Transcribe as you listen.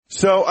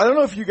So I don't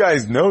know if you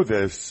guys know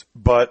this,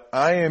 but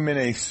I am in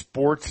a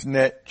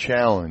Sportsnet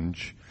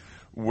challenge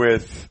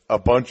with a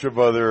bunch of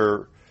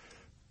other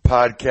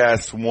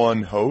Podcast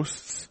One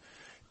hosts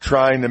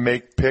trying to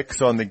make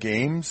picks on the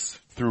games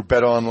through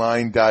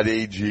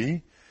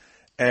betonline.ag.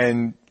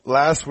 And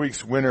last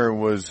week's winner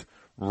was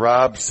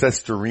Rob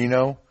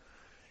Cestarino.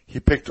 He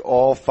picked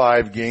all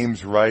 5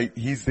 games right.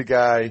 He's the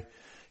guy.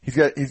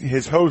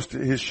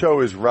 His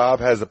show is Rob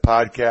Has a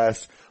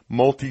Podcast,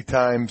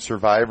 multi-time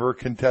Survivor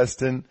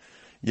contestant.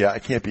 Yeah, I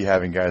can't be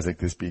having guys like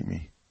this beat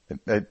me.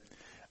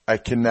 I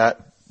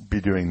cannot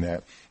be doing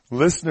that.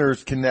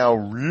 Listeners can now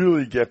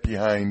really get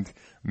behind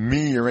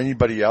me or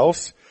anybody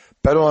else.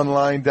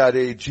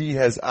 BetOnline.ag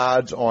has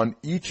odds on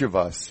each of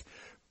us.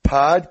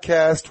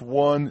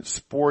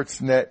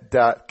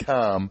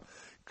 PodcastOneSportsNet.com.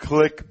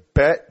 Click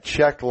Bet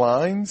Check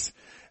Lines,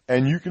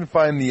 and you can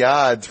find the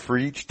odds for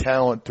each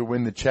talent to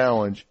win the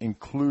challenge,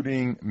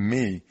 including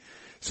me.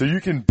 So you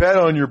can bet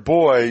on your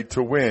boy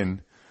to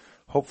win.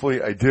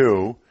 Hopefully I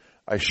do.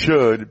 I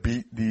should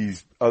beat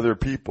these other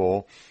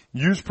people.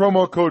 Use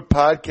promo code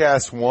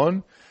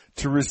PODCAST1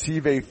 to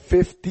receive a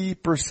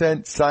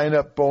 50%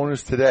 sign-up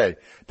bonus today.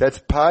 That's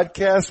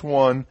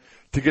PODCAST1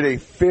 to get a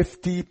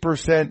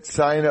 50%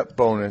 sign-up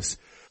bonus.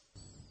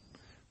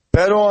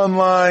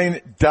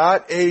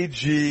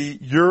 BetOnline.ag,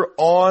 your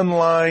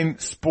online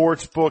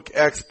sportsbook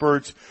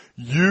experts.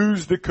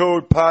 Use the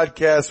code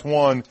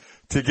PODCAST1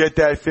 to get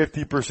that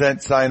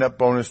 50% sign-up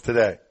bonus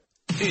today.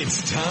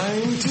 It's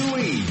time to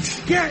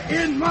eat. Get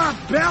in my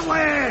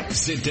belly!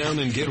 Sit down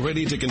and get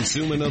ready to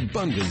consume an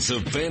abundance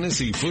of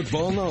fantasy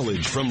football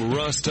knowledge from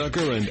Ross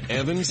Tucker and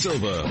Evan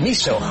Silva. Me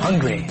so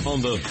hungry.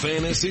 On the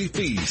Fantasy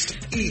Feast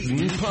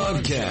Eatin'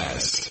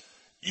 Podcast.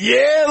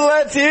 Yeah,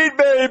 let's eat,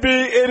 baby.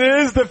 It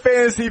is the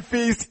Fantasy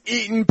Feast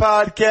Eatin'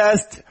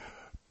 Podcast,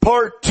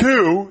 part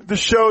 2, the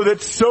show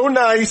that's so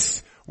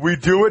nice we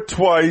do it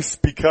twice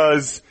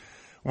because,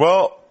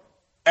 well,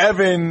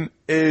 Evan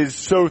is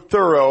so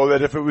thorough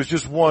that if it was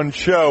just one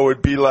show,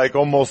 it'd be like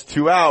almost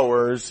 2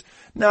 hours.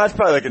 No, it's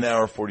probably like an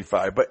hour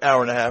 45, but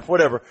hour and a half,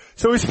 whatever.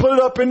 So we split it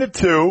up into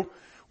 2.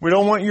 We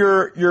don't want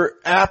your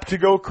app to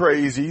go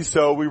crazy,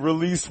 so we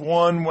release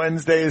one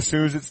Wednesday as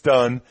soon as it's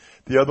done.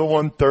 The other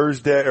one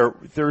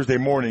Thursday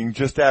morning,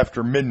 just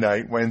after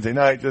midnight, Wednesday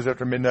night, just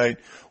after midnight,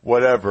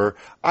 whatever.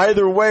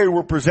 Either way,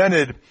 we're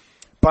presented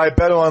by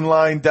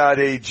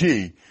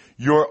betonline.ag,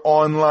 your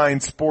online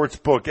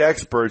sportsbook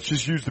experts.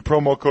 Just use the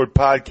promo code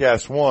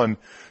PODCAST1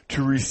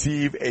 to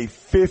receive a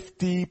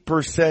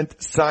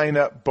 50%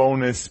 sign-up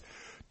bonus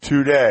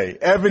today.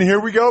 Evan, here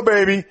we go,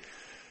 baby.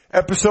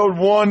 Episode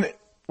 1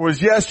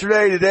 was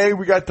yesterday. Today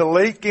we got the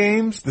late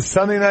games, the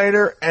Sunday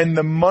nighter, and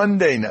the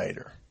Monday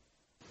nighter.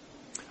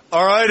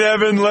 All right,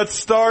 Evan, let's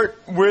start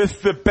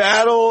with the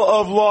Battle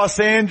of Los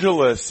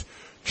Angeles.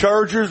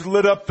 Chargers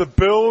lit up the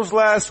Bills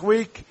last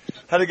week.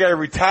 Had a guy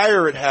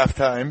retire at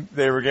halftime.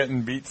 They were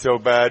getting beat so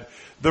bad.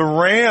 The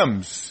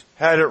Rams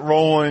had it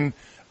rolling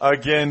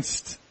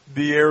against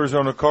the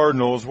Arizona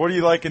Cardinals. What do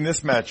you like in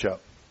this matchup?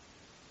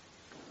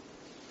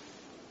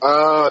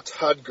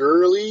 Todd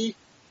Gurley.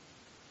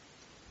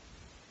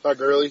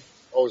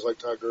 Always like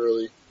Todd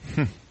Gurley.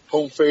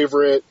 Home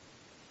favorite.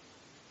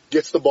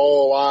 Gets the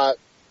ball a lot.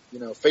 You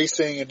know,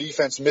 facing a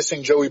defense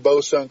missing Joey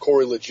Bosa and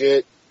Corey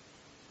Legit.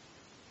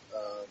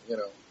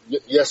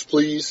 Yes,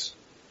 please.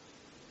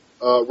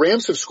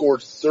 Rams have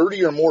scored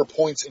 30 or more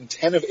points in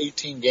 10 of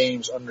 18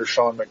 games under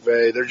Sean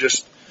McVay.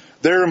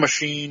 They're a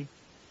machine.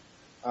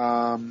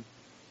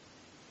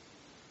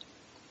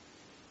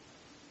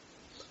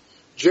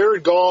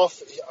 Jared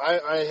Goff,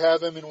 I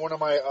have him in one of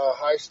my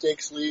high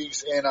stakes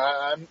leagues, and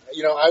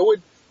I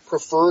would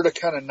prefer to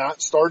kind of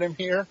not start him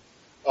here,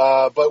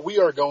 but we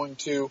are going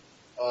to.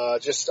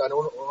 It's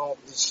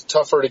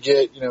tougher to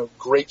get,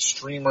 great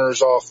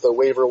streamers off the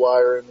waiver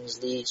wire in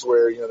these leagues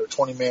where, they're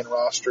 20-man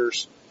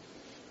rosters.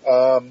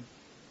 But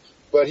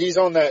he's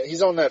on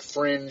that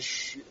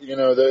fringe,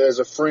 as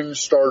a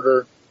fringe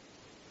starter.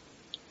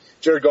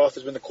 Jared Goff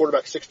has been the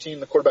quarterback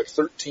 16, the quarterback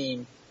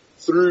 13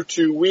 through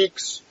 2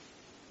 weeks.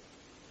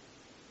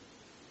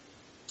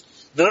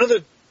 None of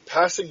the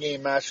passing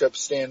game matchups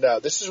stand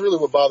out. This is really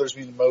what bothers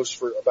me the most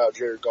about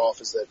Jared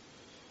Goff is that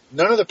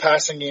none of the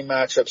passing game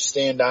matchups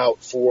stand out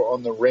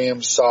on the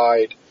Rams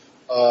side.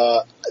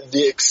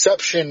 The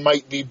exception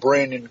might be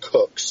Brandon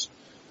Cooks,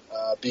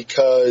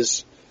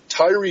 because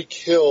Tyreek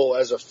Hill,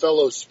 as a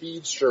fellow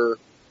speedster,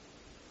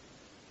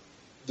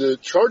 the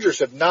Chargers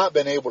have not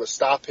been able to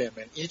stop him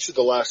in each of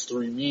the last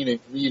 3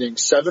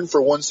 meetings. 7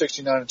 for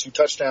 169 and 2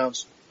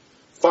 touchdowns,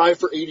 5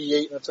 for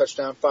 88 and a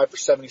touchdown, 5 for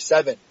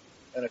 77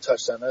 and a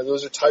touchdown. Now,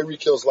 those are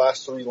Tyreek Hill's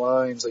last 3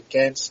 lines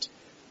against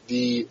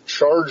the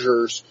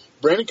Chargers.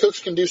 Brandon Cooks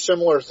can do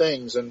similar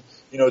things, and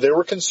there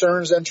were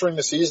concerns entering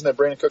the season that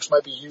Brandon Cooks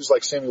might be used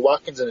like Sammy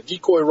Watkins in a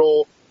decoy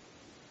role.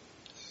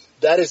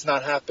 That has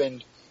not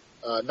happened,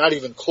 not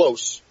even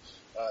close.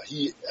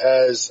 He's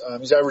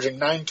averaging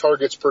 9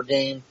 targets per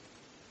game,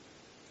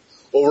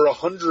 over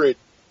 100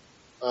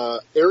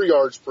 air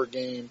yards per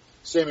game.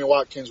 Sammy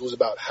Watkins was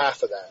about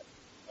half of that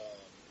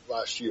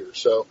last year.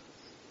 So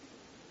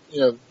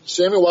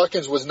Samuel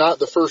Watkins was not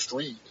the first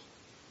read.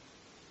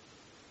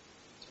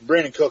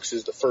 Brandon Cooks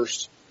is the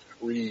first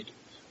read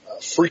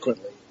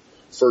frequently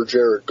for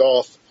Jared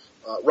Goff.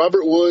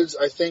 Robert Woods,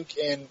 I think,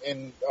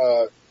 and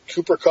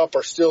Cooper Kupp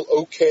are still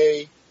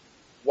okay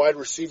wide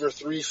receiver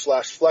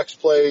 3/flex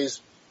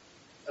plays.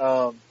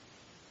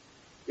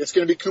 It's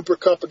going to be Cooper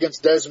Kupp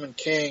against Desmond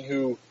King,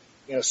 who,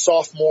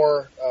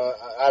 sophomore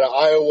out of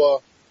Iowa.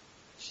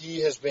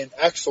 He has been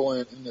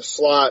excellent in the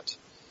slot.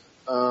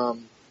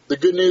 The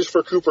good news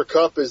for Cooper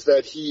Kupp is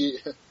that he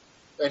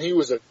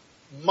was a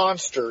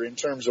monster in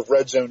terms of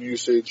red zone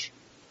usage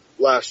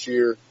last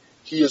year.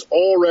 He is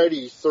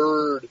already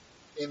third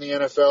in the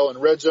NFL in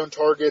red zone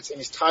targets, and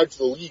he's tied for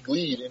the league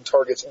lead in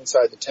targets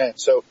inside the 10.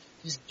 So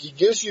he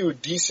gives you a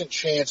decent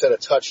chance at a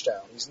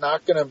touchdown. He's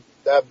not going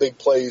to have big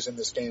plays in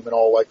this game in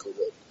all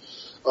likelihood.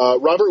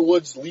 Robert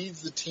Woods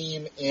leads the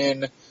team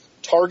in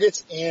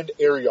targets and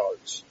air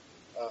yards.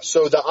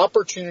 So the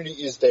opportunity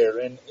is there.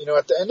 And,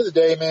 at the end of the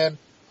day, man,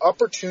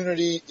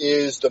 opportunity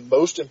is the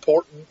most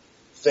important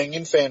thing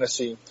in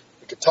fantasy.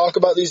 We could talk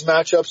about these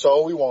matchups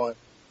all we want.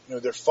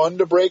 They're fun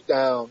to break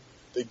down.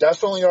 They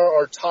definitely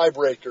are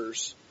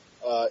tiebreakers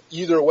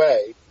either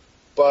way.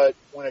 But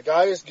when a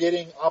guy is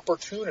getting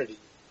opportunity,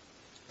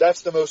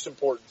 that's the most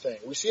important thing.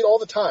 We see it all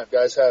the time.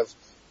 Guys have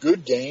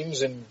good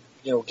games and,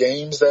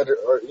 games that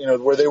are,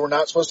 where they were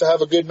not supposed to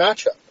have a good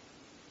matchup.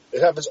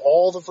 It happens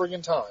all the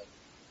friggin'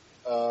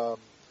 time.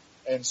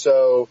 And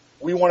so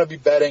we want to be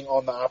betting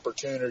on the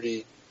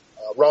opportunity.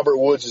 Robert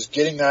Woods is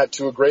getting that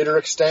to a greater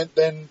extent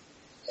than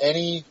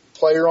any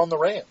player on the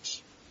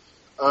Rams.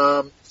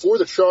 For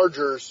the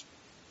Chargers,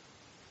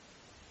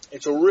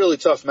 it's a really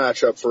tough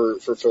matchup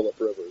for Phillip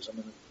Rivers. I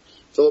mean,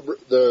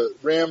 the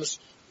Rams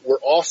were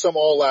awesome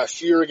all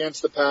last year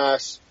against the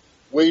pass.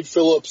 Wade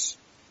Phillips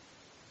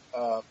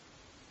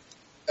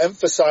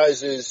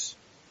emphasizes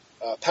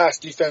pass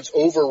defense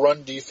over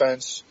run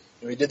defense.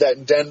 He did that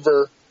in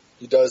Denver.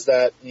 He does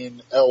that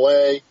in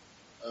L.A.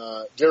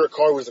 Derek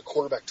Carr was the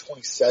quarterback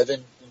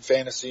 27 in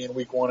fantasy in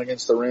week 1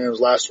 against the Rams.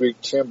 Last week,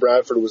 Sam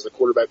Bradford was the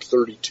quarterback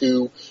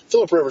 32.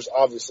 Phillip Rivers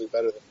obviously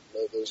better than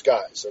those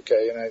guys,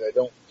 okay? And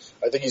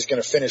I think he's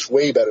going to finish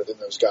way better than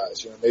those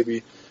guys,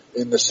 maybe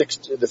in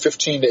the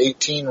 15 to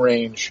 18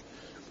 range.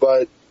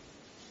 But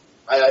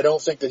I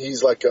don't think that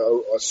he's like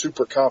a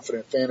super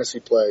confident fantasy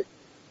play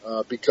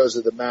because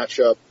of the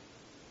matchup.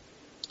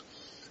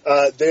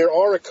 There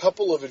are a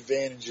couple of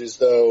advantages,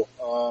 though,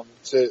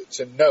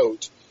 to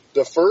note.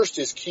 The first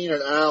is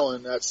Keenan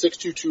Allen at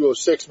 6'2",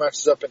 206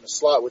 matches up in the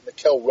slot with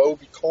Nickel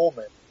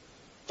Roby-Coleman,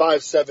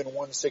 5'7",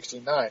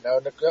 169. Now,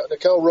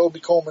 Nickel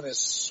Roby-Coleman is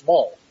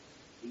small,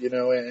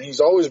 and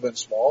he's always been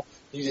small.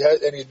 He's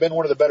been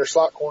one of the better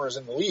slot corners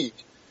in the league.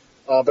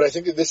 But I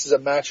think that this is a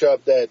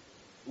matchup that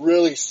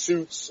really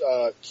suits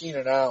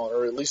Keenan Allen,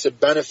 or at least it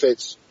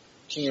benefits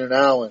Keenan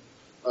Allen.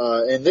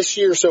 And this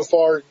year so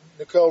far,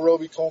 Nickel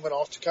Roby-Coleman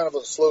off to kind of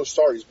a slow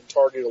start. He's been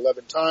targeted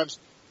 11 times,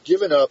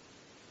 given up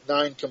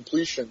 9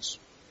 completions.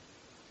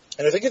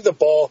 And I think that the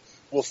ball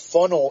will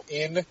funnel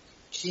in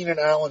Keenan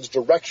Allen's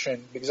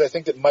direction, because I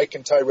think that Mike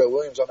and Tyrell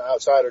Williams on the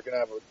outside are going to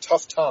have a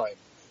tough time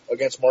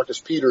against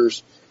Marcus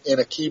Peters and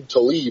Aqib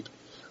Talib.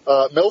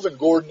 Melvin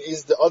Gordon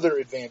is the other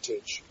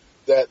advantage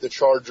that the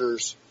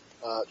Chargers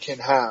can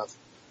have.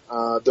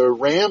 The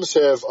Rams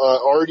have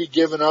already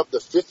given up the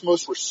 5th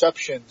most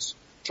receptions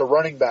to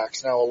running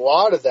backs. Now, a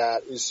lot of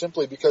that is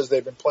simply because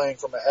they've been playing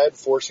from ahead,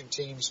 forcing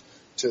teams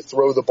to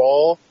throw the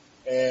ball.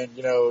 And,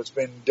 it's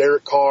been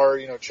Derek Carr,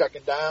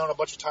 checking down a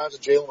bunch of times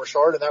with Jalen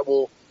Richard, and that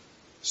will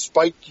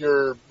spike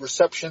your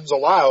receptions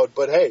allowed.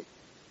 But, hey,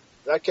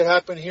 that could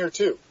happen here,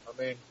 too.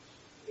 I mean,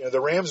 the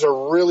Rams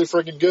are really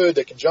freaking good.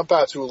 They can jump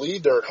out to a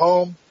lead. They're at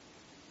home.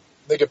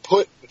 They could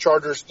put the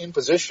Chargers in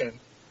position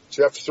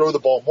to have to throw the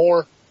ball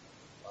more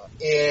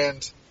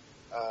and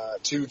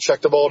to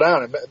check the ball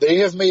down. And they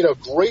have made a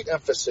great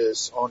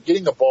emphasis on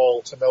getting the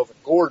ball to Melvin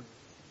Gordon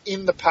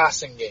in the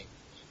passing game.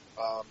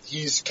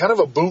 He's kind of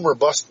a boomer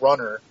bust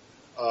runner,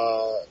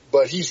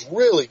 but he's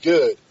really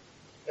good.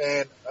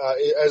 And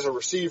as a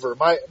receiver,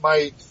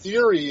 my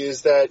theory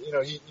is that,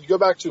 you go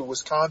back to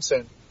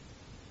Wisconsin,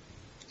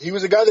 he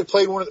was a guy that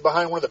played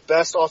behind one of the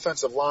best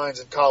offensive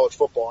lines in college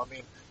football. I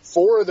mean,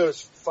 4 of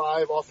those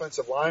 5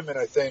 offensive linemen,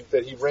 I think,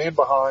 that he ran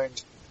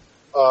behind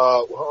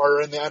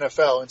are in the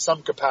NFL in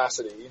some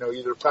capacity,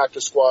 either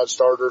practice squad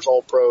starters,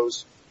 all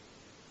pros.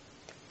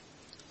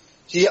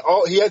 He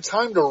had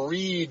time to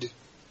read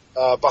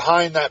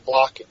behind that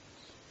blocking.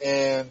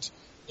 And,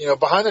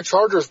 behind the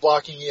Chargers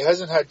blocking, he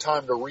hasn't had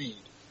time to read.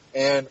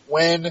 And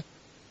when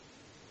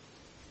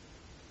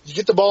you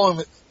get the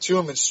ball to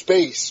him in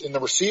space in the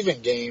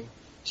receiving game,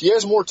 he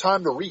has more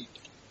time to read.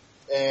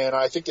 And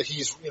I think that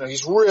he's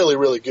really,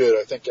 really good,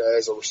 I think,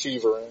 as a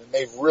receiver. And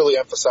they've really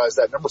emphasized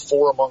that. Number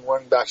 4 among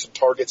running backs in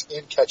targets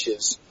and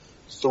catches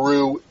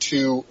through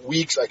 2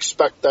 weeks. I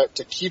expect that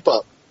to keep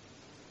up.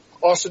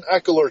 Austin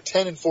Eckler,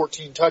 10 and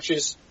 14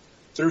 touches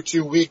through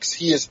 2 weeks.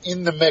 He is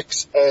in the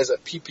mix as a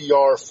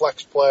PPR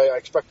flex play. I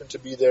expect him to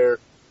be there,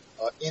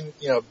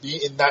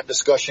 be in that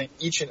discussion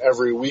each and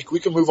every week. We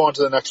can move on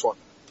to the next one.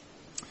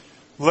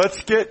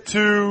 Let's get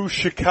to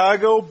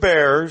Chicago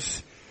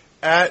Bears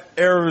at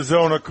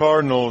Arizona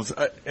Cardinals.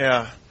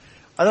 I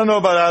don't know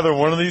about either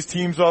one of these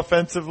teams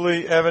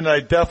offensively, Evan. I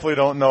definitely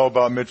don't know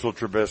about Mitchell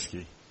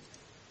Trubisky.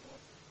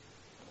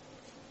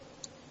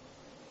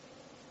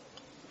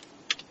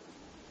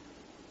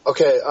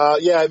 Okay,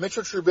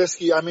 Mitchell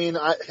Trubisky. I mean,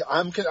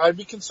 I'd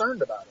be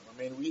concerned about him.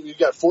 I mean, we've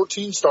got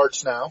 14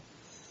 starts now,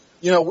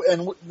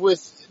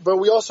 but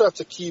we also have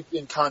to keep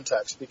in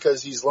context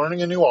because he's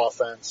learning a new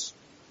offense.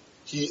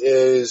 He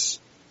is,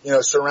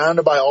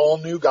 surrounded by all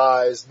new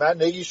guys. Matt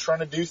Nagy's trying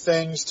to do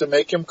things to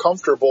make him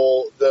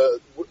comfortable. The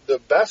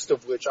best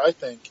of which I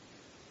think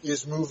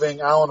is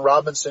moving Allen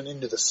Robinson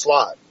into the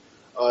slot,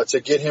 to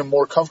get him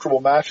more comfortable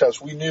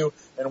matchups. We knew,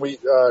 and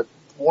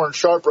Warren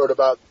Sharp wrote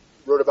about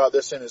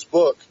this in his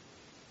book.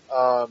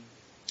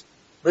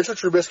 Mitchell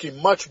Trubisky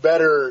much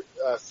better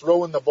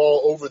throwing the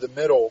ball over the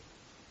middle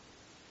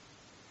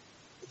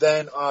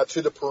than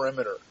to the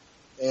perimeter,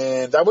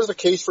 and that was the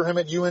case for him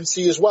at UNC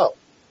as well.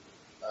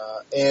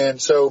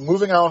 And so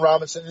moving Allen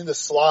Robinson in the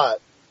slot,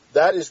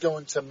 that is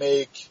going to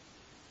make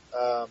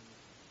Allen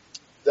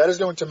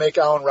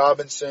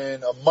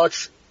Robinson a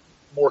much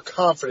more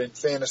confident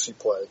fantasy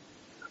play,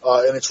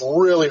 and it's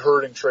really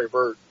hurting Trey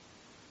Burton.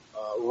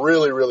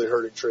 Really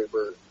hurting Trey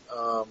Burton.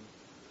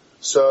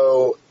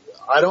 So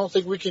I don't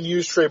think we can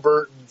use Trey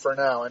Burton for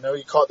now. I know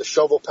he caught the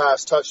shovel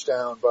pass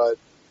touchdown, but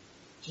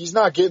he's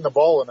not getting the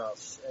ball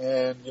enough.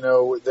 And,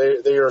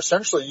 they are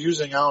essentially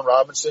using Allen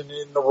Robinson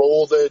in the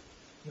role that,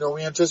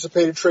 we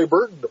anticipated Trey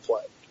Burton to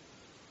play.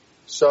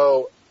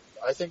 So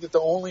I think that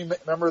the only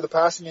member of the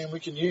passing game we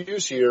can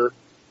use here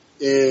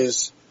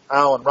is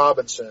Allen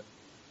Robinson.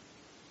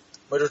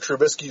 Mitchell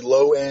Trubisky,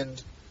 low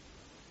end,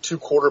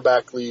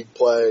 2-quarterback league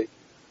play.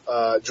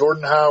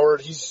 Jordan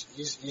Howard, he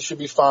should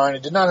be fine. He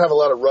did not have a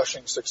lot of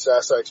rushing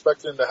success. I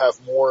expected him to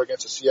have more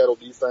against a Seattle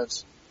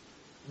defense.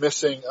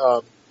 Missing,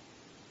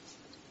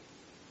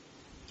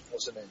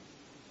 what's his name?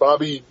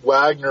 Bobby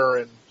Wagner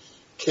and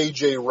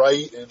KJ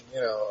Wright and,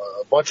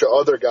 a bunch of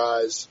other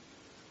guys.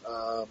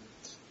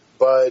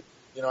 But,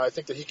 I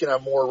think that he can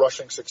have more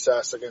rushing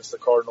success against the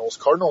Cardinals.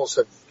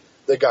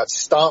 They got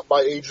stomped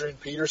by Adrian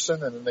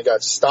Peterson and then they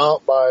got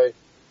stomped by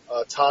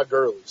Todd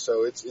Gurley.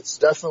 So it's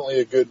definitely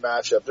a good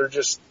matchup. They're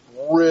just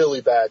really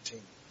bad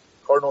team.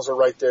 Cardinals are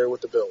right there with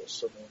the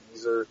Bills. I mean,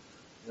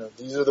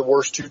 these are the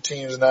worst two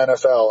teams in the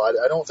NFL.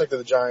 I don't think that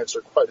the Giants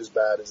are quite as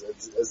bad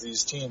as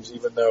these teams,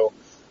 even though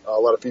a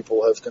lot of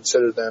people have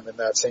considered them in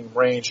that same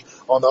range.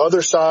 On the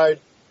other side,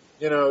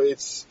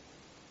 this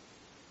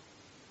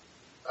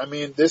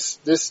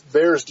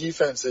Bears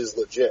defense is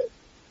legit.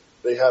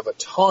 They have a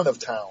ton of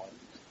talent.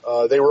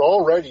 They were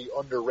already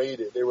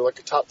underrated. They were like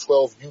a top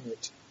 12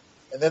 unit.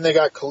 And then they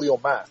got Khalil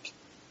Mack.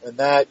 And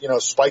that,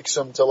 spikes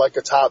them to like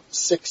a top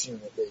 6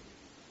 unit, maybe.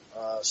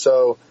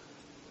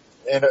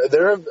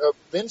 There have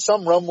been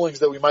some rumblings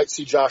that we might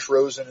see Josh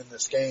Rosen in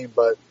this game,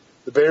 but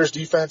the Bears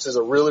defense is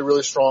a really,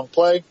 really strong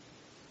play.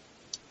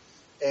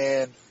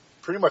 And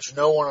pretty much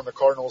no one on the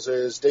Cardinals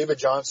is. David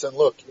Johnson,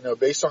 look,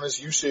 based on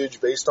his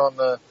usage, based on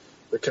the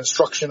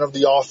construction of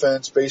the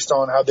offense, based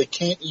on how they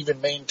can't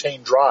even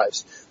maintain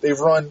drives. They've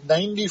run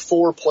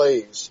 94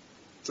 plays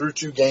through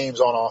 2 games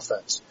on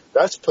offense.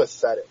 That's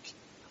pathetic.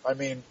 I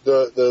mean,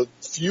 the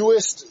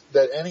fewest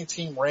that any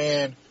team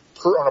ran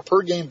on a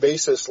per game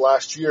basis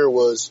last year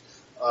was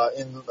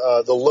in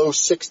the low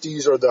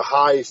 60s or the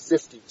high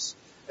 50s,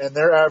 and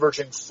they're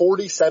averaging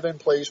 47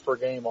 plays per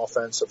game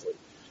offensively.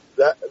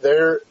 I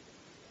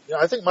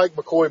think Mike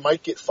McCoy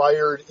might get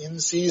fired in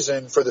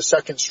season for the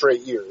second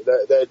straight year.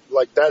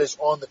 That is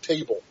on the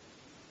table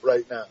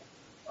right now.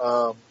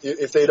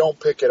 If they don't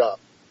pick it up,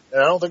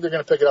 and I don't think they're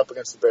going to pick it up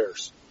against the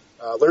Bears.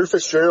 Larry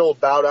Fitzgerald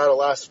bowed out of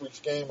last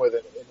week's game with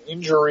an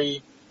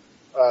injury.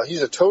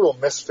 He's a total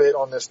misfit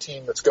on this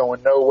team that's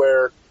going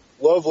nowhere.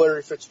 Love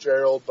Larry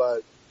Fitzgerald,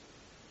 but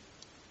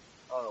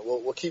I don't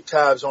know. We'll keep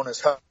tabs on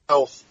his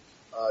health.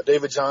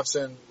 David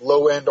Johnson,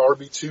 low-end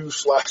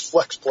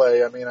RB2/flex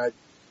play. I mean, I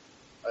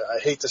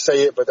hate to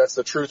say it, but that's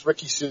the truth.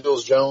 Ricky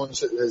Seals-Jones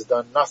has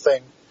done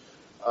nothing.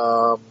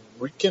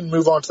 We can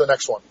move on to the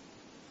next one.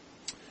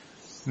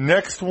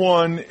 Next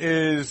one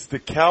is the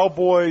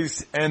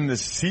Cowboys and the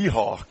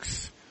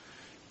Seahawks.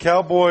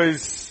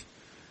 Cowboys,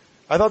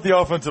 I thought the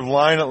offensive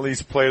line at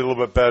least played a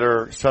little bit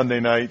better Sunday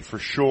night for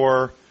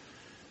sure.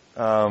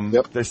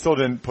 They still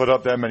didn't put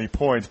up that many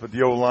points, but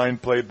the O-line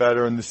played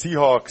better. And the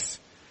Seahawks,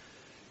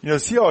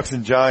 Seahawks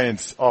and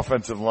Giants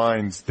offensive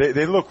lines,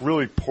 they look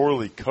really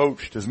poorly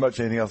coached as much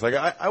as anything else. Like,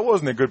 I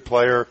wasn't a good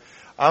player.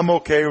 I'm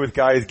okay with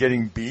guys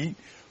getting beat,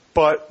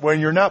 but when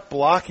you're not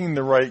blocking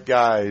the right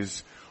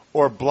guys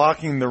or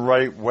blocking the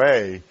right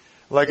way,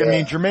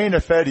 Jermaine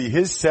Ifedi,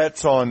 his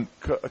sets on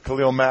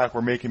Khalil Mack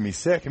were making me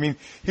sick. I mean,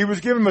 he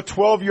was giving him a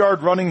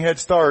 12-yard running head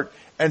start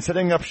and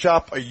setting up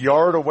shop a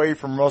yard away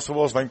from Russell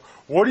Wilson. Like,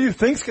 what do you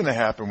think's going to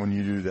happen when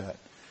you do that?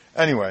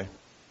 Anyway,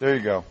 there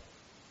you go.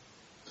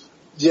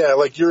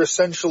 Yeah, you're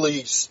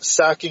essentially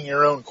sacking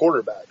your own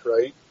quarterback,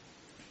 right?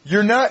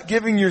 You're not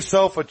giving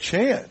yourself a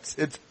chance.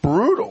 It's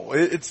brutal.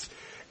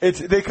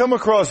 They come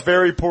across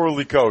very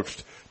poorly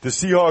coached. the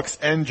Seahawks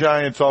and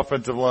Giants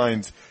offensive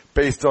lines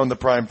based on the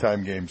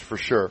primetime games, for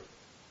sure.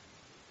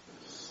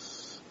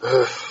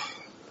 The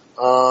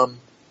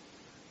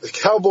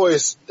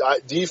Cowboys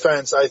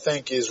defense, I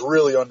think, is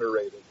really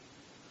underrated.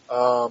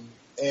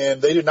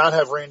 And they did not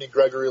have Randy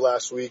Gregory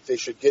last week. They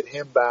should get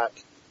him back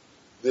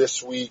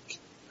this week.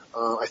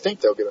 I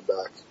think they'll get him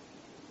back.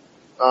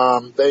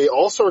 They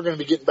also are going to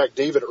be getting back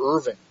David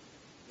Irving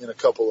in a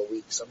couple of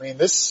weeks. I mean,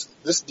 this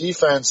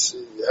defense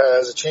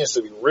has a chance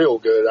to be real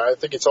good. I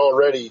think it's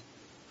already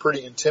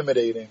pretty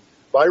intimidating.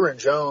 Byron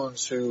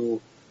Jones,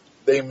 who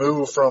they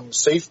moved from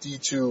safety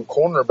to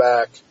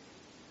cornerback,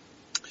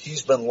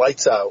 he's been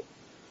lights out.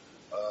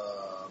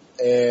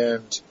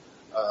 And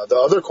the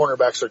other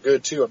cornerbacks are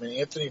good too. I mean,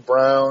 Anthony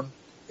Brown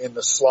in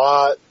the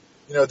slot.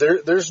 You know,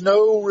 there's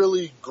no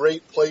really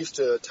great place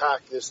to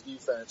attack this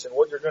defense. And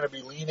what you're going to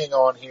be leaning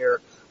on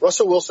here,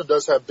 Russell Wilson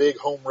does have big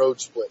home road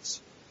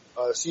splits.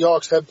 The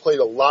Seahawks have played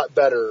a lot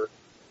better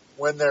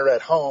when they're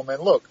at home.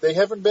 And look, they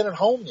haven't been at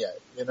home yet.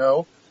 You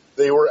know,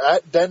 they were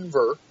at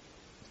Denver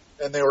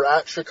and they were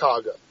at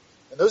Chicago.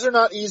 And those are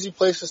not easy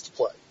places to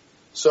play.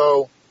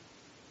 So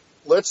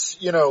let's,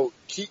 you know,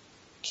 keep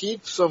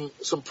some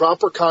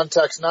proper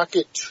context, not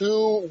get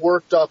too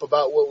worked up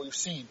about what we've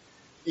seen.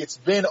 It's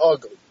been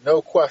ugly,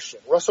 no question.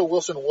 Russell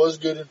Wilson was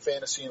good in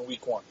fantasy in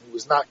week 1. He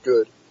was not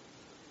good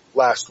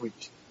last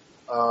week.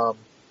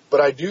 But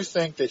I do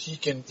think that he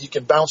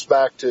can bounce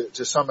back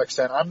to some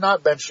extent. I'm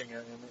not benching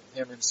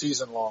him in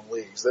season-long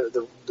leagues.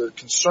 The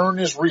concern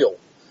is real,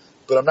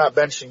 but I'm not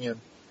benching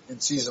him in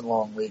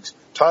season-long leagues.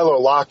 Tyler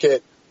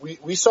Lockett,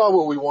 we saw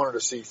what we wanted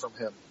to see from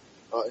him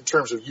in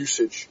terms of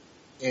usage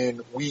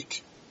in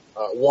week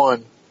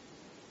 1.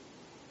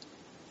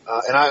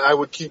 And I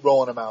would keep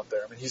rolling him out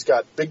there. I mean, he's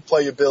got big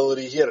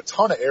playability. He had a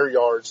ton of air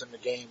yards in the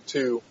game,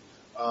 too.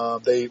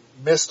 They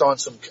missed on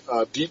some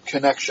deep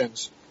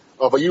connections.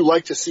 But you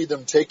like to see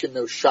them taking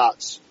those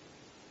shots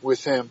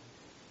with him.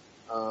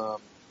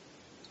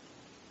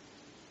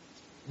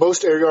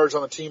 Most air yards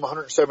on the team,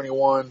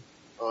 171.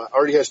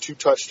 Already has 2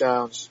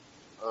 touchdowns.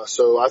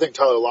 So I think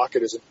Tyler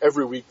Lockett is an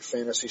every week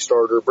fantasy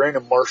starter.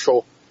 Brandon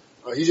Marshall,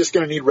 he's just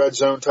going to need red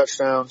zone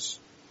touchdowns.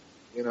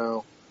 You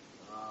know,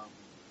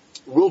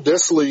 Will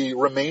Dissly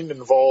remained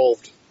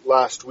involved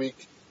last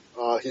week.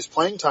 His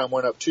playing time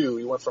went up too.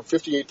 He went from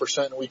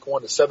 58% in week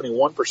 1 to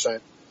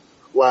 71%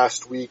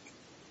 last week.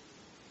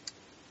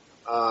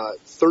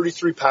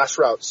 33 pass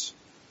routes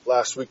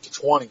last week to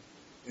 20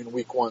 in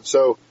week 1.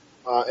 So,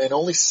 and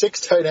only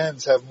 6 tight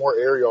ends have more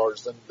air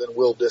yards than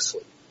Will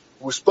Dissly,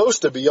 who was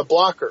supposed to be a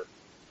blocker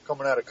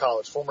coming out of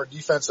college, former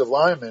defensive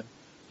lineman.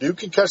 Dude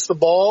can catch the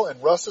ball,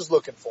 and Russ is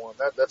looking for him.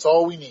 That's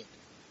all we need.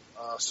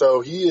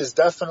 So he is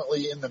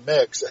definitely in the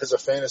mix as a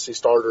fantasy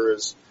starter,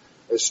 as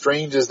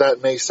strange as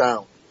that may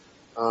sound.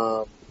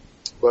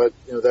 But,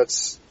 you know,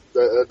 that's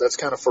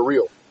kind of for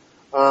real.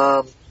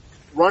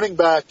 Running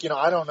back, you know,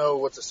 I don't know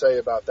what to say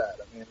about that.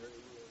 I mean,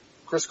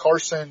 Chris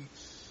Carson,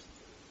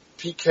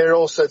 Pete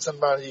Carroll said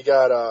something about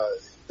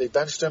they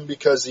benched him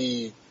because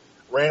he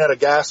ran out of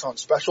gas on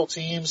special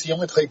teams. He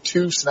only played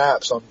 2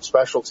 snaps on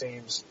special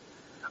teams.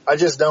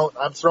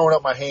 I'm throwing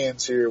up my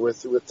hands here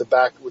with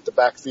the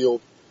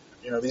backfield.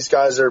 You know, these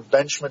guys are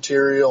bench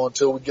material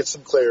until we get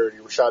some clarity.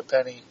 Rashad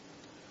Penny,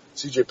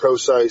 CJ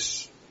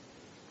Prosise,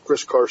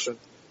 Chris Carson.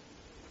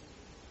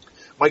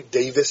 Mike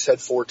Davis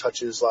had 4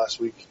 touches last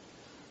week.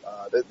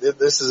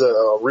 This is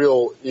a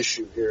real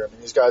issue here. I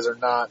mean, these guys are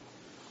not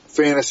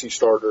fantasy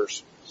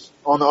starters.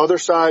 On the other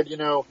side, you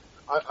know,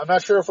 I'm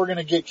not sure if we're going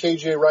to get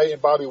KJ Wright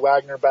and Bobby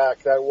Wagner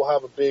back. That will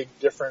have a big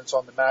difference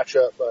on the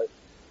matchup, but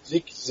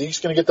Zeke's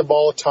going to get the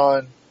ball a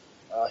ton.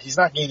 He's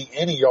not gaining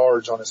any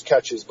yards on his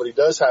catches, but he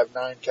does have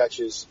 9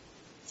 catches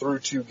through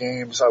 2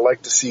 games. I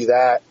like to see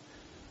that.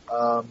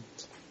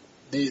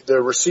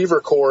 The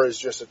receiver core is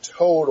just a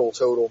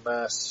total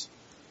mess.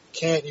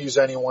 Can't use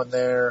anyone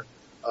there.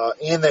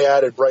 And they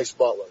added Bryce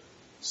Butler.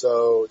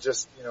 So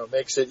just, you know,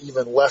 makes it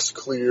even less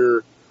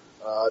clear.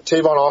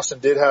 Tavon Austin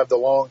did have the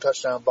long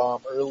touchdown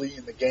bomb early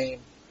in the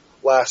game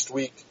last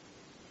week.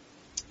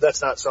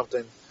 That's not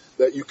something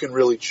that you can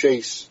really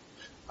chase.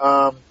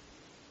 Dak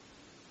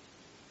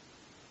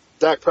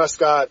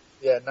Prescott,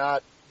 yeah,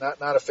 not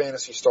a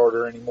fantasy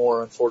starter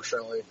anymore,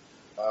 unfortunately.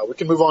 We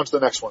can move on to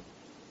the next one.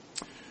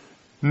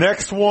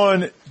 Next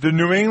one, the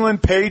New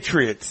England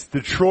Patriots,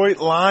 Detroit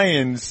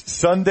Lions,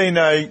 Sunday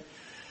night,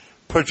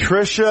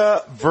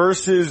 Patricia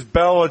versus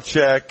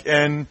Belichick,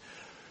 and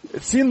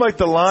it seemed like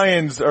the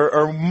Lions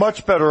are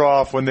much better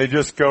off when they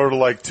just go to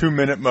like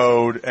 2-minute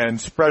mode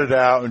and spread it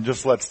out and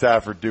just let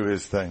Stafford do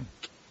his thing.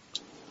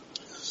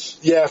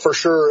 Yeah, for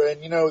sure.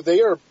 And, you know,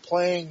 they are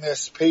playing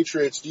this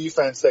Patriots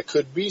defense that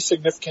could be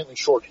significantly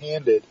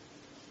shorthanded.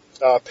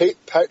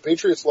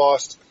 Patriots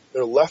lost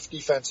their left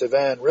defensive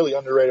end, really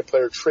underrated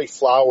player, Trey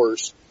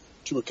Flowers,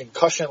 to a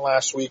concussion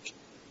last week.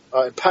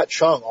 And Pat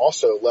Chung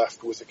also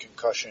left with a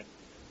concussion.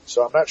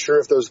 So I'm not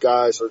sure if those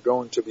guys are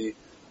going to be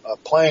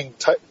playing.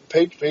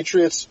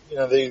 Patriots, you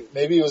know,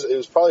 maybe it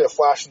was probably a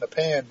flash in the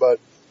pan, but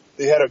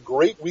they had a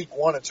great week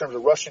 1 in terms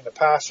of rushing the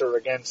passer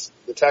against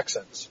the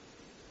Texans.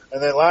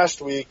 And then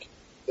last week,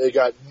 they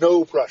got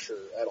no pressure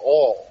at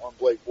all on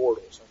Blake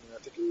Bortles. I mean, I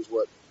think it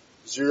was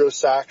 0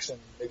 sacks and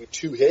maybe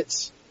 2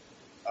 hits.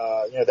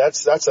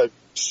 That's a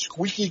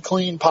squeaky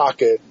clean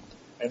pocket,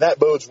 and that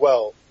bodes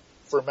well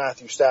for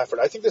Matthew Stafford.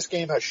 I think this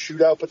game has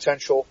shootout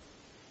potential.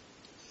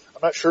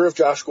 I'm not sure if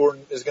Josh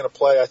Gordon is going to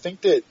play. I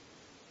think that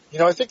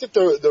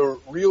the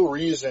real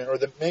reason, or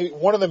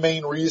one of the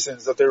main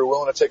reasons that they were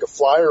willing to take a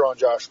flyer on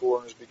Josh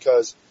Gordon is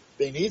because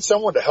they need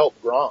someone to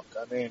help Gronk.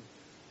 I mean,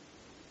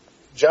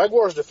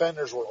 Jaguars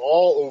defenders were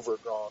all over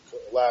Gronk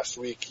last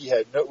week. He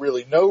had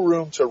really no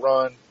room to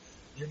run.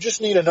 You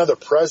just need another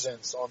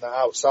presence on the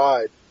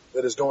outside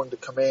that is going to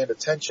command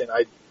attention.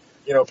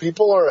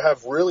 People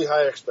have really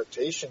high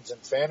expectations in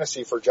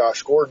fantasy for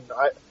Josh Gordon.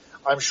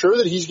 I'm sure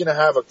that he's going to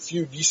have a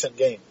few decent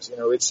games.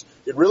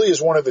 It really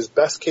is one of his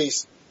best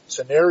case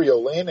scenario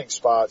landing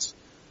spots.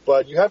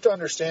 But you have to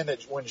understand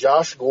that when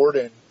Josh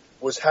Gordon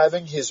was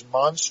having his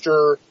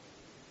monster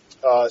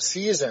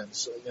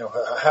seasons,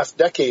 a half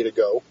decade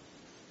ago,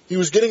 he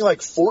was getting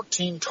like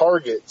 14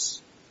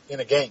 targets in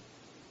a game.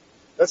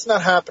 That's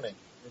not happening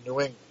in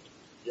New England.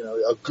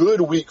 A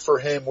good week for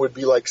him would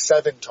be like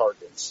 7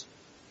 targets.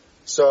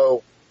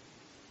 So,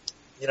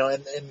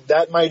 and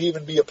that might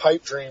even be a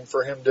pipe dream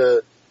for him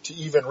to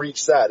even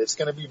reach that. It's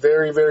going to be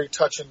very, very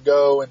touch and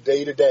go and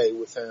day to day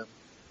with him,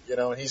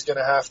 and he's going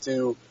to have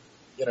to,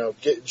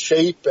 get in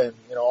shape and,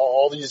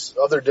 all these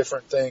other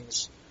different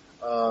things,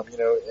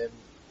 and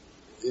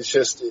it's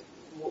just,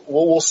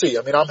 we'll see.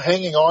 I mean, I'm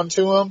hanging on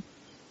to him.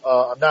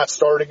 I'm not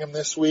starting him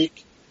this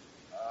week,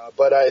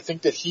 but I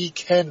think that he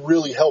can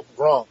really help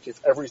Gronk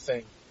if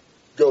everything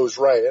goes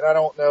right. And I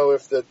don't know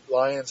if the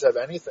Lions have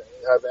any,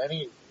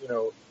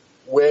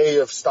 way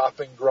of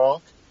stopping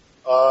Gronk.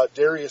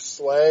 Darius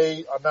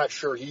Slay, I'm not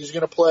sure he's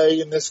going to play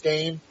in this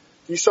game.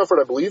 He suffered,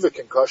 I believe, a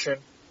concussion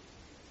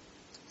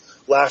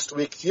last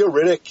week. Theo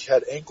Riddick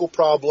had ankle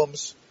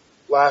problems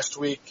last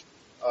week.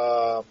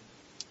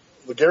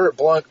 LeGarrette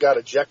Blount got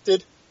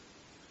ejected.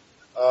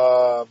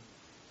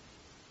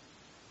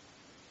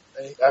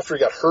 After he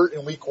got hurt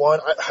in week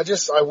 1,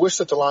 I wish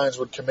that the Lions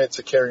would commit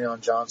to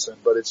Kerryon Johnson,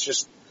 but it's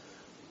just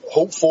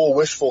hopeful,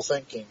 wishful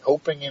thinking.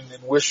 Hoping and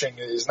wishing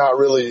is not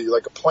really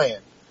like a plan.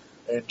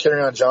 And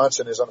Kerryon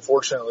Johnson is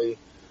unfortunately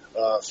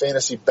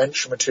fantasy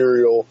bench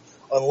material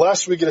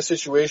unless we get a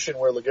situation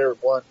where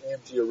LeGarrette Blount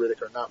and Theo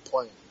Riddick are not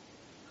playing.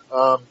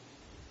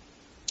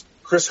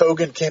 Chris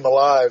Hogan came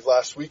alive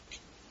last week.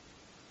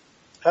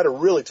 Had a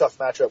really tough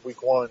matchup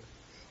week 1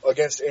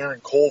 against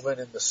Aaron Colvin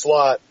in the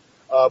slot,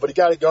 but he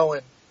got it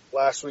going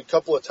last week.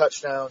 Couple of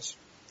touchdowns,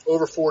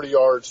 over 40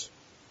 yards.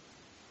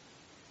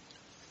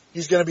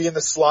 He's going to be in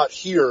the slot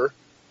here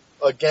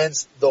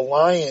against the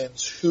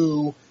Lions,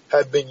 who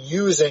have been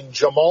using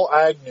Jamal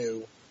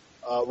Agnew,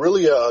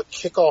 really a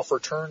kickoff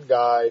return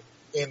guy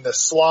in the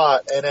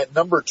slot. And at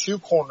number 2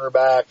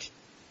 cornerback,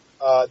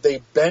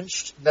 they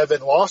benched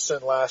Nevin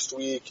Lawson last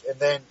week, and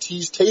then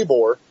Tease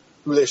Tabor,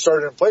 who they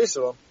started in place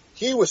of him,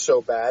 he was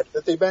so bad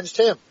that they benched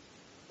him.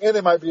 And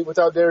they might be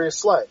without Darius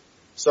Slay.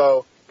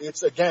 So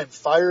it's, again,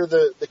 fire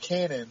the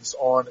cannons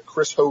on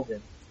Chris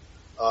Hogan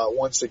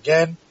once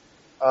again.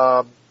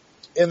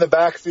 In the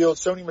backfield,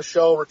 Sony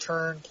Michel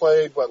returned,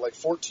 played,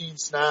 14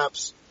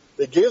 snaps.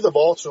 They gave the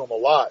ball to him a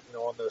lot,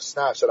 on those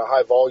snaps at a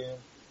high volume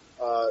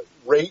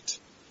rate.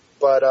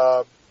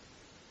 But,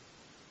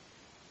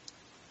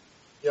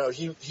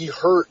 he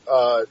hurt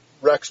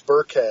Rex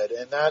Burkhead,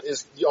 and that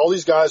is, all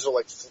these guys are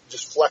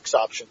just flex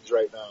options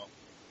right now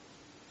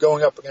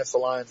going up against the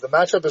Lions. The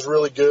matchup is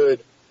really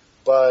good,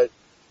 but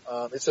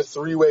it's a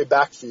 3-way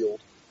backfield.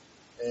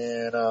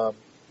 And,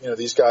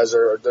 these guys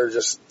they're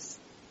just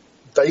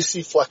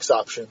dicey flex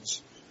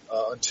options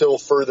until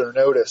further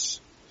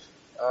notice.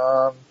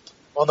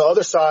 On the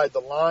other side, the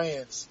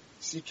Lions,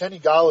 Kenny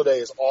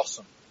Golladay is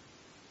awesome.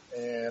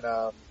 And,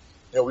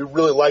 we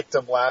really liked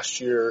him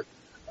last year,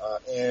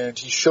 and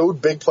he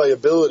showed big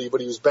playability, but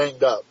he was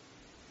banged up.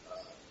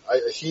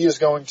 He is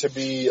going to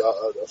be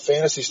a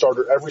fantasy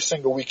starter every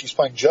single week. He's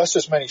playing just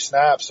as many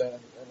snaps and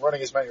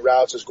running as many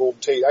routes as Golden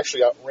Tate.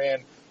 Actually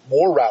ran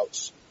more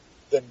routes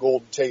than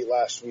Golden Tate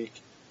last week.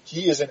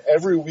 He is an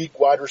every week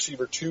wide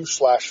receiver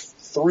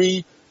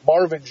 2/3.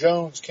 Marvin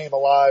Jones came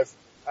alive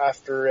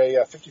after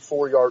a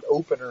 54-yard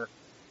opener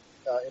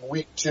in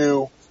week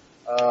 2.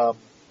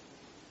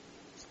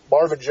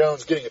 Marvin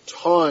Jones getting a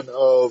ton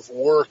of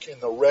work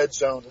in the red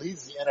zone,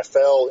 leads the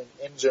NFL in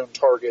end zone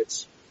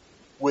targets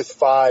with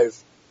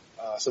 5.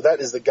 So that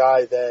is the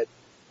guy that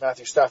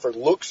Matthew Stafford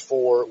looks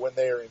for when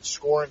they are in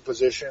scoring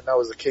position. That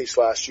was the case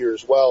last year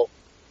as well.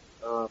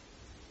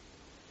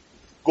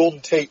 Golden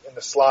Tate in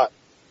the slot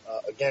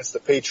against the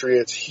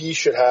Patriots. He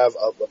should have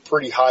a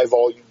pretty high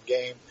volume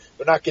game.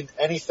 They're not getting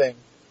anything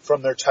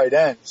from their tight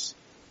ends.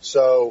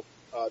 So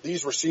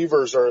these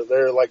receivers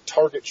they're like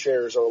target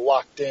shares are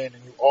locked in,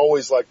 and you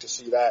always like to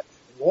see that.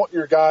 You want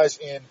your guys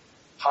in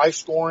high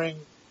scoring,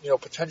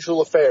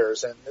 potential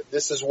affairs, and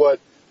this is what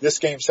this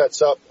game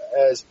sets up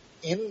as.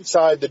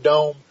 Inside the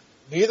dome,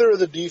 neither of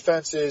the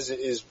defenses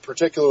is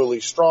particularly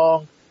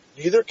strong.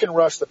 Neither can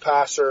rush the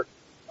passer.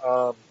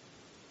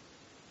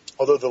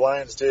 although the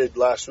Lions did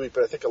last week,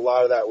 but I think a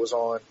lot of that was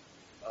on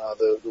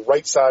the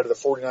right side of the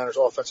 49ers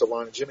offensive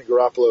line, and Jimmy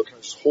Garoppolo kind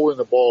of just holding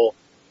the ball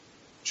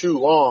too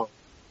long.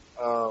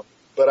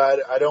 But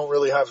I don't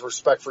really have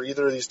respect for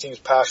either of these teams'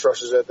 pass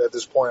rushes at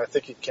this point. I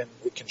think it can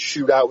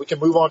shoot out. We can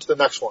move on to the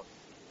next one.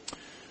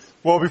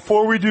 Well,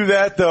 before we do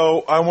that,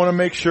 though, I want to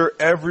make sure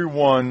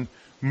everyone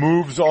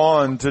moves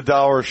on to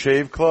Dollar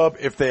Shave Club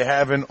if they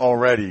haven't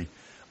already.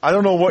 I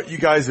don't know what you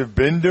guys have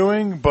been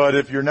doing, but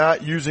if you're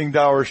not using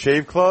Dollar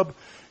Shave Club,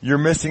 you're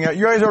missing out.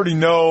 You guys already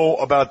know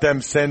about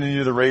them sending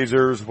you the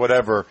razors,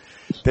 whatever.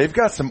 They've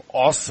got some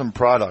awesome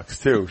products,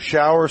 too.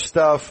 Shower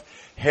stuff,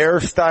 hair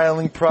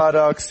styling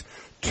products,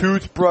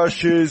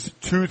 toothbrushes,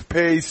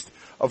 toothpaste,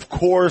 of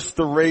course,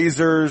 the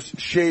razors,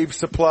 shave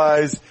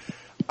supplies.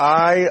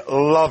 I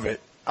love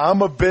it.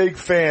 I'm a big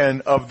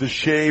fan of the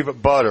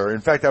shave butter.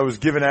 In fact, I was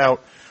giving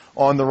out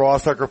on the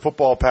Ross Tucker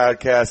Football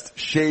Podcast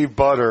shave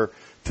butter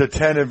to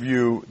 10 of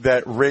you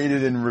that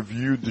rated and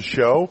reviewed the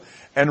show.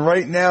 And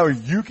right now,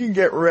 you can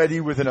get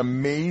ready with an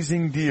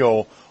amazing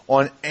deal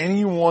on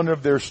any one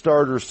of their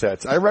starter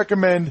sets. I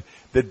recommend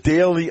the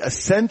Daily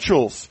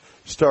Essentials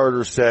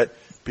starter set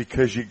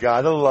because you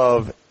gotta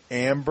love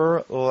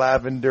Amber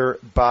Lavender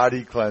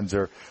Body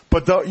Cleanser.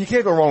 But you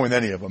can't go wrong with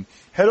any of them.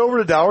 Head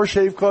over to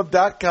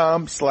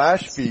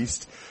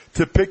DollarShaveClub.com/feast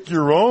to pick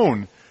your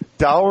own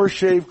Dollar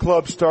Shave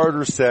Club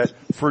starter set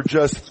for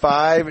just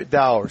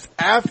 $5.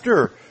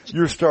 After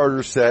your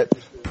starter set,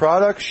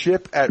 products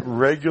ship at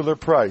regular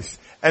price.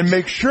 And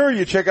make sure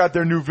you check out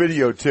their new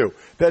video too.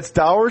 That's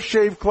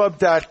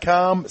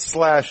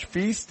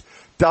DollarShaveClub.com/feast.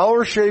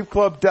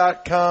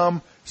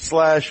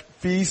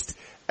 DollarShaveClub.com/feast.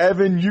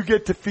 Evan, you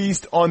get to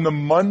feast on the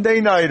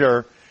Monday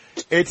Nighter.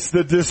 It's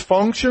the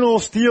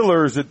dysfunctional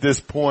Steelers at this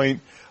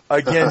point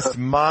against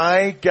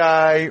my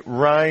guy,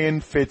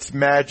 Ryan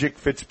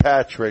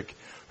Fitzpatrick,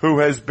 who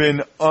has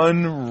been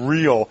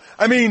unreal.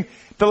 I mean,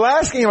 the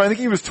last game, I think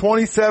he was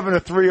 27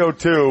 of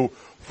 302,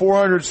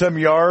 400 some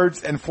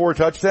yards and 4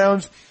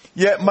 touchdowns.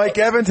 Yet Mike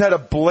Evans had a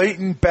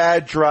blatant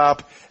bad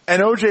drop,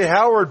 and O.J.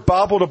 Howard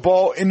bobbled a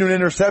ball into an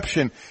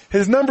interception.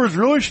 His numbers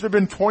really should have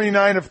been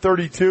 29 of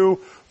 32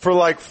 for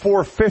like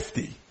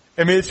 450.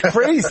 I mean, it's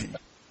crazy.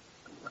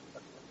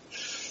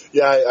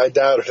 Yeah, I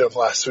doubted him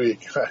last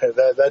week.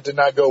 That did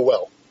not go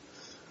well.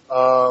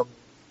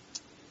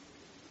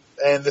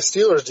 And the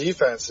Steelers'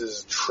 defense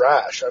is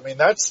trash. I mean,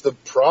 that's the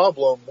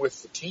problem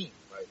with the team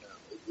right now.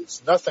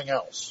 It's nothing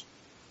else.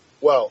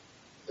 Well,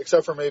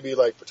 except for maybe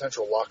like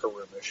potential locker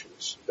room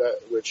issues,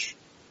 which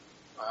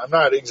I'm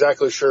not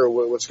exactly sure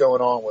what's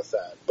going on with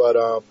that.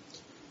 But,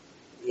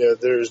 yeah,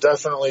 there's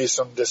definitely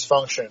some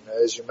dysfunction,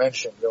 as you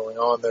mentioned, going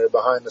on there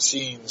behind the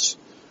scenes.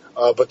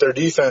 But their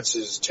defense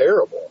is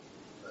terrible.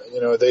 You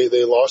know,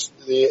 they lost,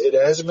 it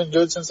hasn't been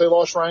good since they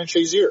lost Ryan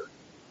Shazier.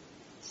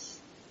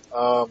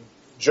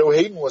 Joe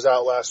Hayden was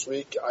out last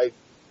week. I'm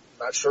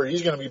not sure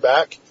he's going to be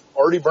back.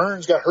 Artie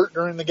Burns got hurt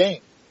during the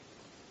game.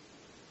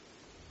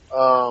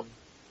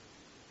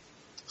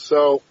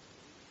 So,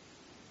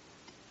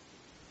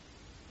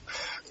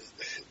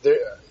 there,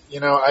 you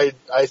know, I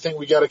think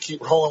we got to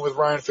keep rolling with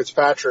Ryan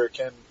Fitzpatrick,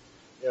 and,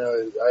 you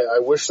know, I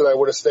wish that I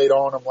would have stayed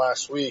on him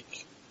last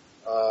week.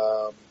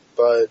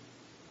 But,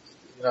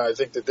 you know, I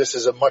think that this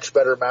is a much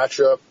better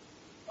matchup,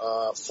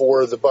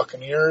 for the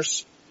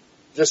Buccaneers.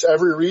 Just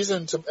every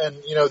reason to,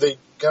 and, you know, they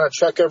kind of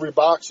check every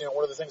box. You know,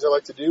 one of the things I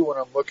like to do when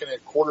I'm looking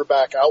at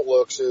quarterback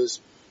outlooks is,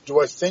 do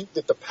I think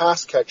that the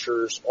pass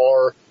catchers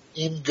are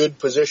in good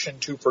position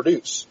to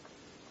produce?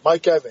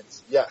 Mike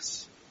Evans,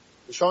 yes.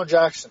 Deshaun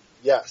Jackson,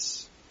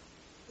 yes.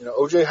 You know,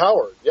 O.J.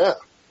 Howard, yeah.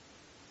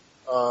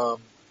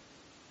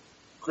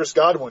 Chris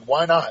Godwin,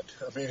 why not?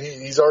 I mean,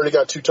 he's already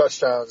got 2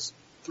 touchdowns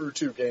through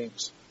 2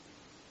 games.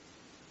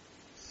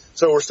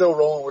 So we're still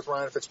rolling with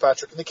Ryan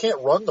Fitzpatrick, and they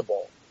can't run the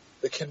ball.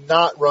 They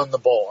cannot run the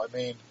ball. I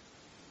mean,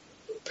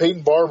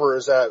 Peyton Barber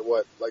is at,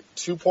 like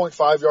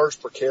 2.5 yards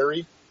per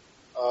carry.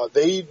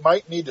 They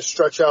might need to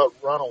stretch out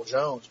Ronald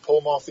Jones,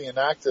 pull him off the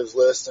inactives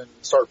list, and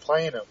start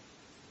playing him,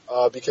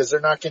 because they're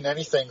not getting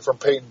anything from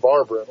Peyton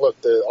Barber. And look,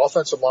 the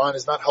offensive line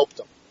has not helped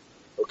them,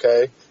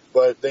 okay?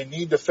 But they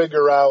need to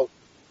figure out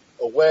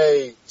a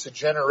way to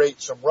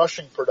generate some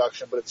rushing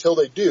production. But until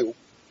they do,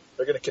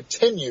 they're going to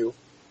continue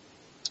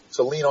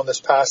to lean on this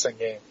passing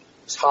game,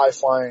 this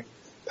high-flying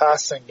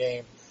passing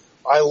game.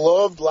 I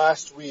loved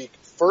last week,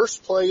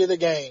 first play of the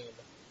game,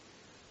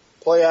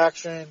 play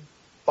action,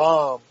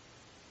 bomb,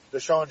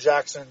 Deshaun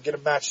Jackson, get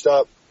him matched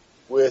up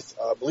with,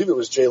 I believe it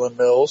was Jalen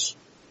Mills.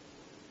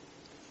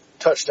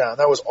 Touchdown.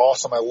 That was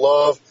awesome. I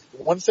love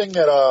one thing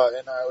that,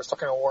 and I was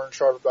talking to Warren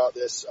Sharp about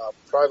this,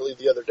 privately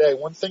the other day.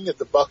 One thing that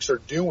the Bucs are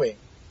doing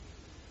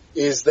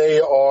is they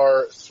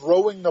are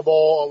throwing the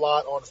ball a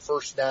lot on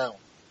first down.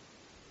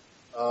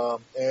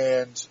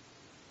 And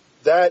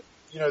that,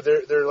 you know,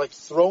 they're like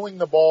throwing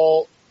the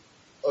ball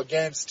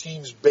against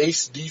teams'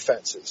 base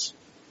defenses.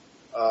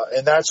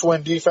 And that's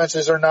when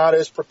defenses are not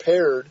as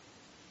prepared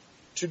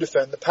to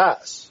defend the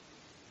pass.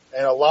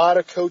 And a lot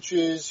of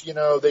coaches, you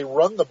know, they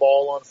run the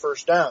ball on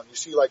first down. You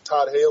see like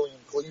Todd Haley in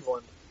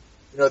Cleveland,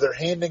 you know, they're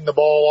handing the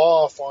ball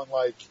off on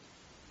like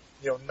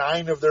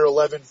 9 of their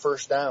 11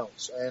 first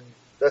downs. And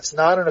that's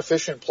not an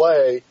efficient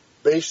play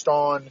based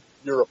on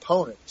your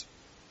opponent.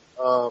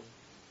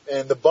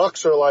 And the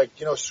Bucs are like,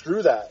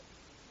 screw that.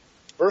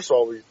 First of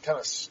all, we kind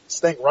of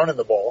stink running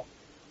the ball.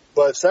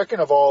 But second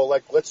of all,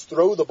 let's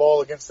throw the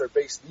ball against their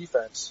base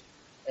defense.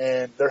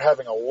 And they're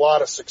having a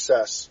lot of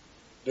success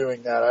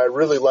doing that. I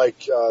really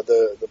like,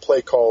 the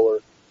play caller,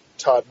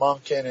 Todd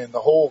Monken, and the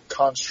whole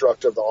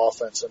construct of the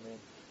offense. I mean,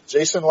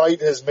 Jason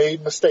Light has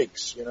made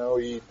mistakes.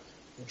 He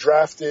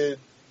drafted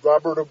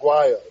Robert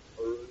Aguayo,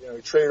 or,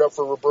 he traded up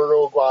for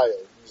Roberto Aguayo.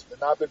 He's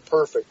not been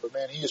perfect, but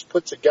man, he has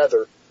put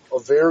together a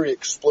very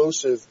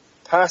explosive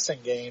passing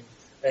game,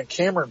 and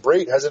Cameron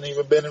Brate hasn't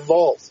even been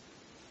involved.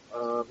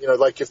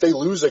 If they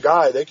lose a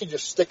guy, they can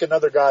just stick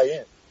another guy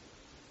in.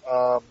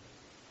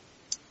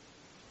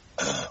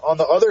 On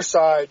the other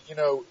side,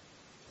 a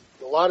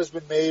lot has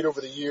been made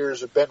over the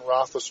years of Ben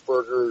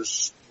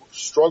Roethlisberger's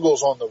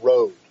struggles on the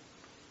road.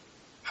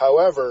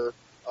 However,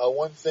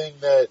 one thing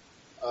that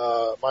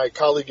my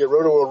colleague at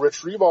Roto,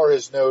 Rich Rebar,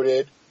 has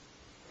noted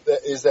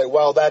is that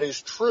while that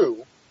is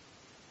true,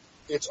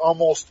 it's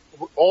almost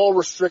all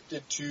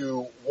restricted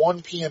to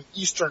 1 p.m.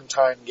 Eastern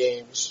time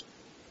games.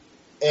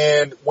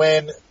 And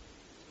when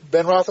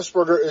Ben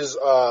Roethlisberger is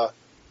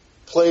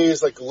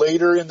plays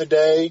later in the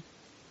day,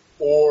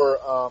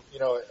 or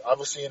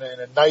obviously in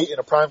a night in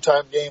a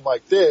primetime game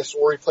like this,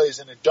 or he plays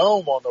in a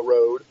dome on the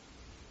road,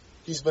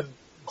 he's been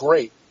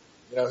great.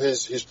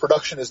 His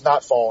production has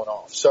not fallen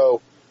off.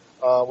 So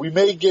we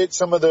may get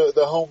some of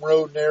the home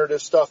road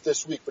narrative stuff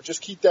this week, but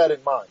just keep that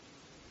in mind.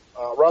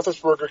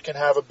 Roethlisberger can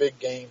have a big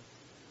game.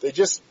 They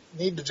just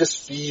need to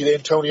feed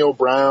Antonio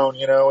Brown,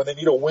 and they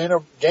need to win a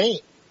game.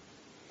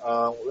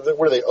 What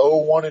are they,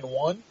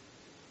 0-1-1?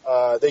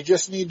 They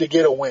just need to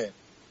get a win.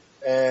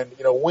 And,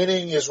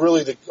 winning is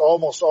really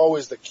almost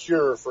always the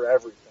cure for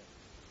everything.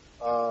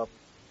 I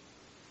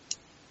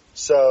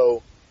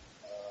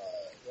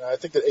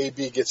think that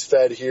AB gets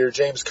fed here.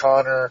 James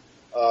Conner,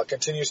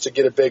 continues to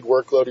get a big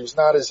workload. He was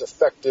not as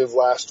effective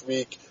last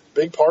week.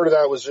 Big part of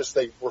that was just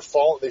they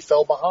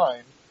fell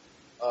behind.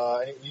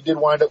 And he did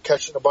wind up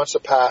catching a bunch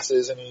of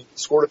passes, and he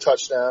scored a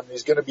touchdown.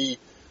 He's going to be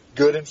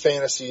good in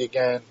fantasy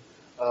again.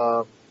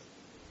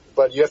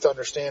 But you have to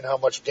understand how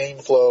much game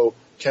flow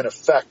can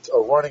affect a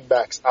running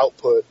back's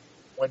output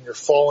when you're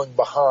falling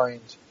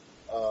behind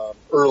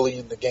early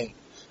in the game.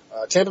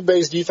 Tampa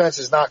Bay's defense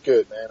is not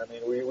good, man. I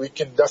mean, we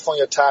can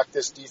definitely attack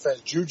this defense.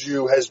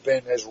 Juju has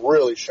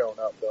really shown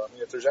up, though. I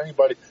mean, if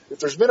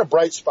there's been a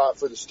bright spot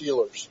for the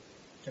Steelers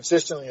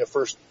consistently in the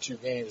first 2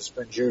 games, it's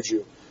been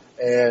Juju.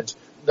 And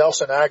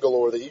Nelson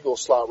Aguilar, the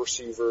Eagles slot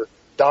receiver,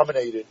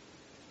 dominated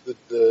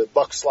the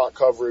Bucs slot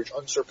coverage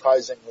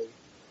unsurprisingly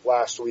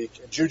last week.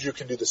 And Juju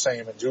can do the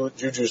same, and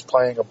Juju's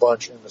playing a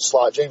bunch in the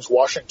slot. James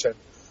Washington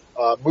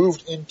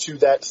moved into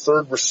that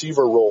third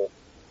receiver role,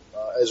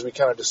 as we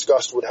kind of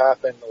discussed what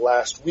happened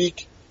last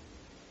week.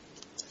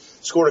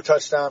 Scored a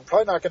touchdown.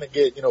 Probably not going to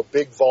get,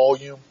 big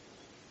volume,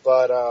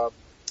 but,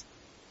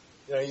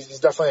 he's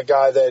definitely a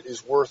guy that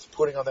is worth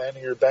putting on the end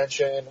of your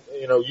bench and,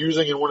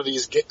 using in one of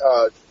these,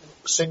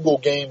 single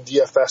game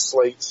DFS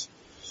slates.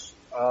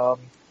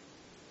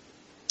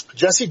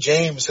 Jesse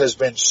James has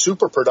been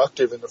super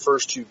productive in the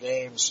first 2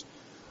 games.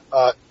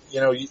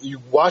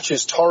 You watch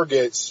his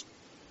targets.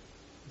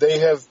 They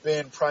have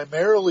been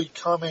primarily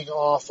coming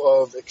off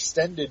of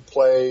extended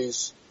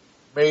plays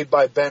made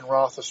by Ben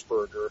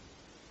Roethlisberger.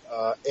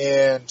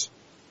 And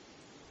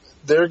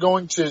they're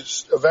going to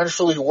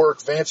eventually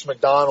work Vance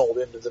McDonald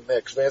into the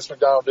mix. Vance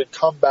McDonald did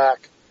come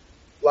back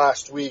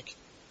last week.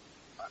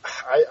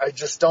 I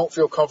just don't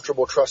feel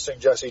comfortable trusting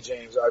Jesse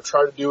James. I've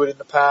tried to do it in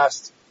the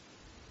past.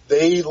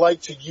 They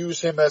like to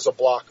use him as a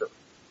blocker.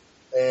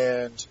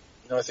 And,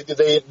 I think that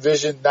they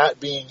envision that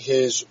being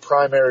his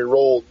primary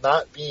role,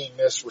 not being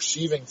this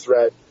receiving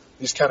threat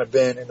he's kind of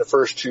been in the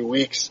first 2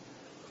 weeks.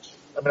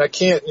 I mean, I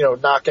can't,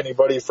 knock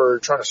anybody for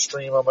trying to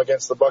stream him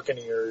against the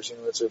Buccaneers.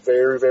 It's a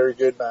very, very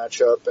good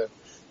matchup, and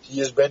he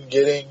has been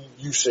getting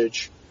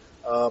usage.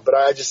 But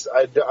I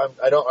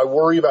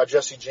worry about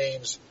Jesse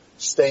James'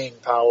 staying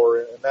power,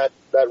 and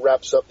that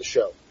wraps up the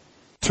show.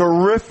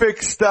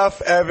 Terrific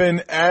stuff,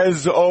 Evan.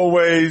 As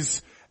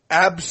always,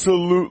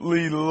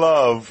 absolutely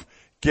love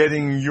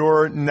getting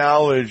your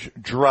knowledge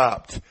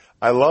dropped.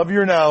 I love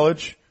your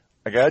knowledge,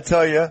 I gotta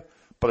tell you,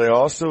 but I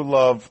also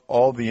love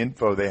all the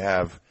info they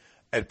have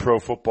at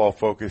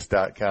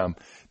ProFootballFocus.com.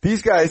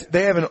 These guys,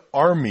 they have an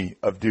army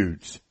of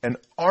dudes, an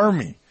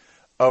army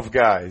of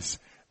guys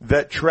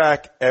that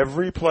track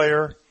every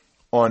player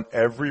on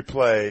every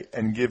play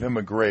and give him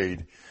a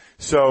grade.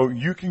 So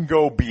you can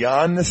go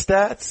beyond the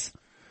stats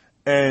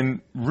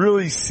and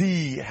really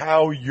see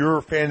how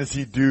your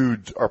fantasy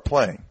dudes are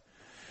playing.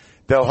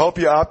 They'll help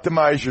you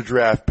optimize your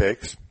draft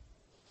picks,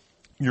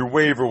 your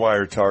waiver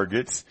wire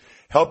targets,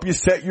 help you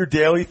set your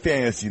daily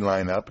fantasy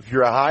lineup. If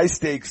you're a high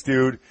stakes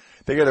dude,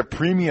 they got a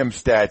premium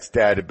stats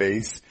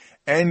database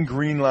and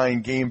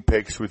Greenline game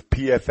picks with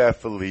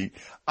PFF Elite.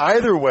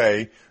 Either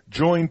way,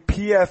 join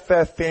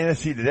PFF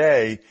Fantasy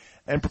today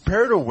and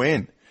prepare to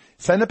win.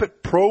 Sign up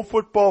at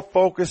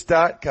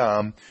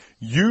ProFootballFocus.com.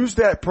 Use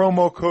that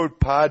promo code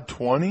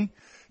POD20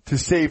 to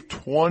save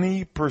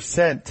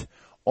 20%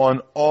 on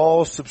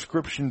all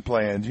subscription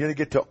plans. You're going to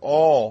get to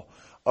all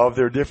of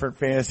their different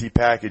fantasy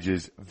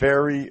packages.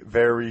 Very,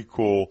 very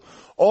cool.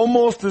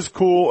 Almost as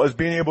cool as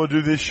being able to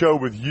do this show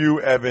with you,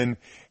 Evan,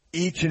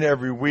 each and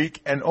every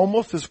week, and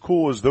almost as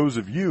cool as those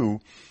of you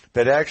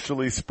that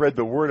actually spread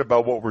the word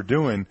about what we're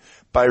doing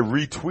by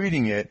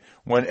retweeting it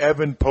when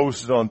Evan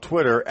posted on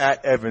Twitter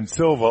at Evan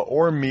Silva,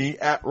 or me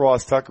at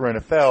Ross Tucker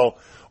NFL,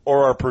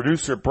 or our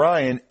producer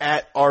Brian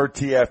at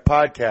RTF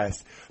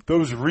Podcast.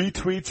 Those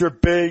retweets are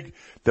big.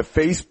 The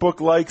Facebook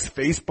likes,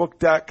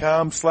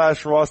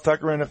 facebook.com/Ross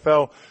Tucker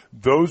NFL.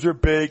 Those are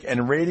big.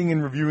 And rating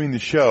and reviewing the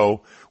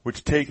show,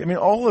 which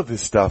all of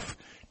this stuff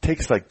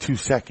takes like 2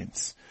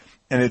 seconds.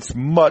 And it's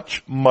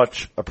much,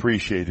 much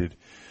appreciated.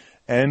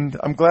 And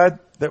I'm glad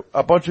that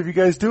a bunch of you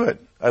guys do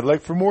it. I'd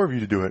like for more of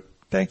you to do it.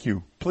 Thank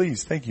you.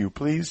 Please. Thank you.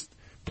 Please.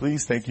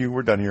 Please. Thank you.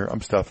 We're done here.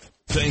 I'm stuffed.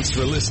 Thanks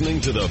for listening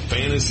to the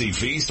Fantasy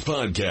Feast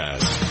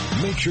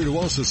podcast. Make sure to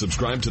also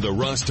subscribe to the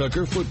Ross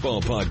Tucker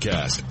Football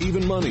Podcast,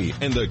 Even Money,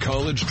 and the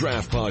College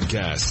Draft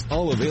Podcast.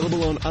 All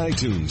available on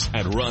iTunes,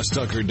 at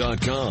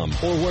rosstucker.com,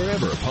 or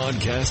wherever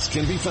podcasts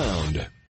can be found.